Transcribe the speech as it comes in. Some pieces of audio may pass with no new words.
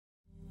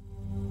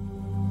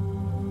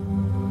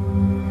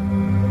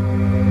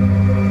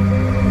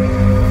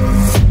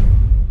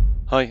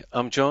Hi,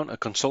 I'm John, a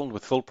consultant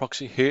with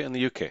FullProxy here in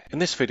the UK. In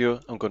this video,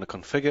 I'm going to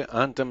configure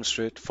and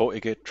demonstrate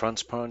FortiGate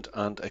transparent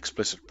and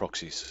explicit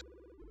proxies.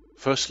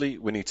 Firstly,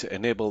 we need to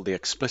enable the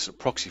explicit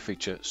proxy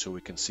feature so we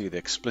can see the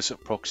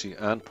explicit proxy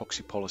and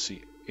proxy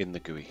policy in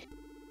the GUI.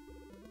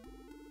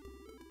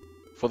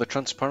 For the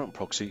transparent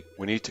proxy,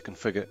 we need to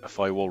configure a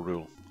firewall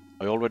rule.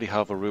 I already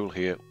have a rule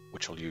here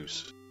which I'll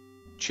use.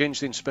 Change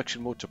the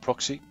inspection mode to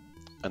proxy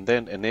and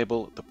then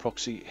enable the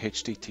proxy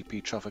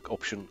HTTP traffic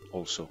option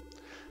also.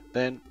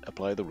 Then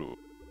apply the rule.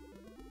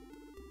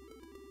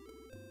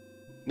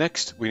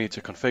 Next, we need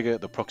to configure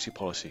the proxy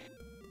policy.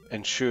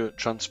 Ensure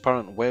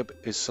transparent web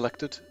is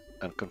selected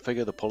and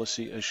configure the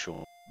policy as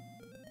shown.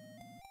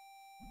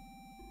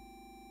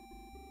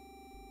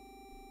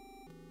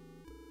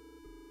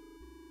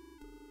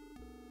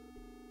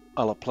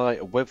 I'll apply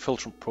a web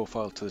filtering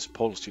profile to this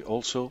policy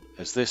also,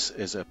 as this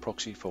is a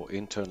proxy for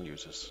internal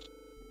users.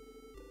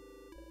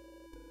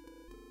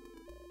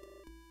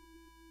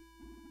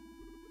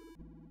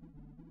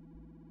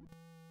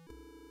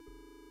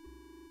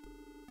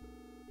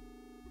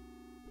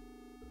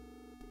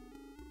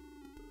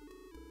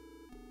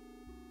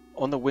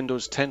 On the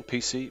Windows 10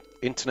 PC,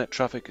 internet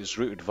traffic is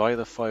routed via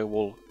the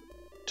firewall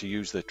to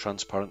use the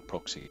transparent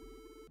proxy.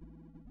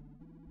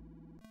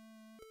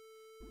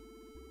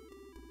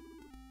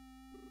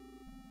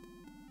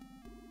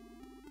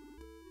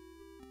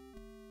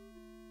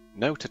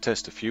 Now to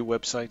test a few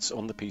websites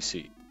on the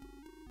PC.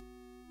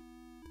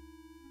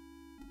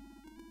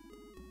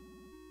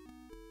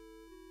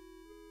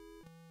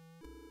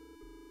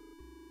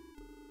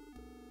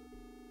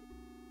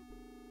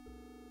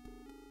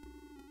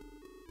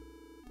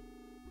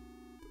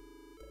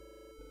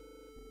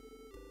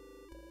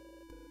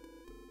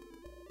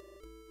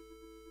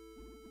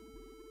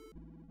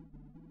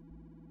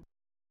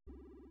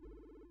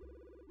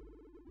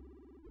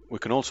 We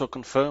can also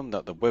confirm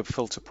that the web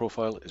filter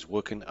profile is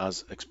working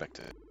as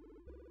expected.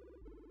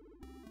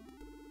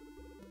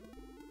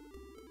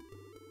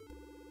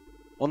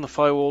 On the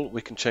firewall,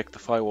 we can check the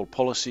firewall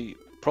policy,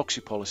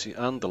 proxy policy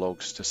and the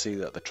logs to see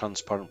that the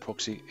transparent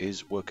proxy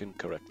is working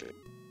correctly.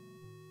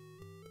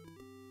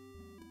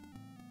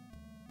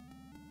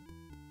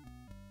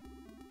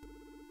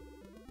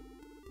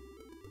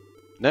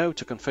 Now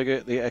to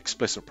configure the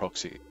explicit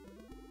proxy.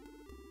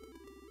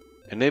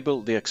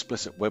 Enable the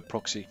explicit web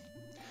proxy.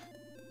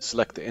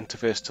 Select the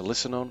interface to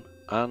listen on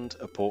and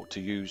a port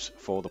to use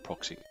for the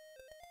proxy.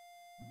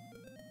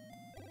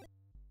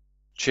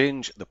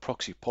 Change the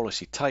proxy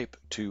policy type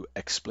to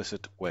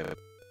explicit web.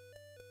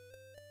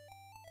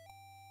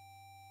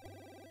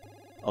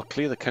 I'll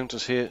clear the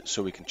counters here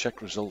so we can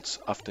check results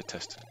after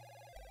testing.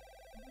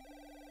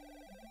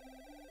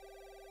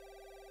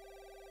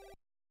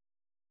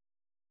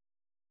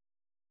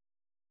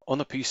 On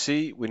the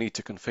PC, we need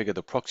to configure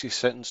the proxy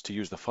settings to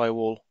use the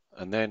firewall,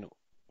 and then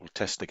we'll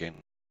test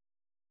again.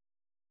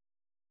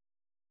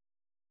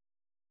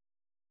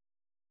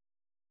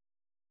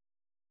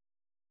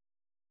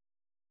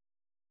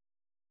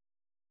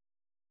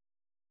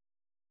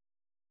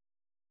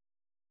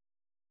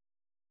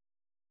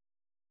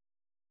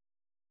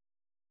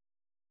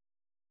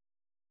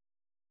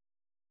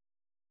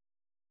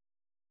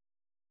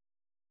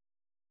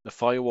 The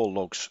firewall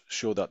logs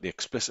show that the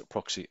explicit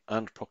proxy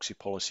and proxy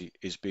policy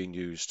is being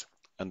used,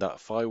 and that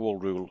firewall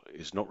rule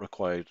is not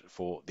required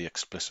for the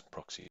explicit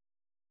proxy.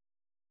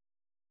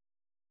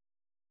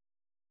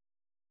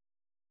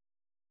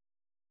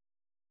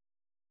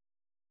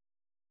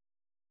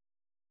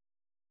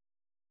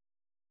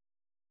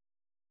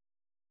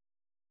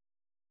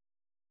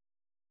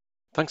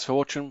 Thanks for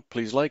watching.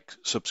 Please like,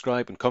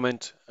 subscribe and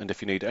comment, and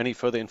if you need any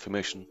further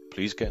information,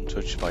 please get in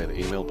touch via the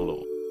email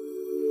below.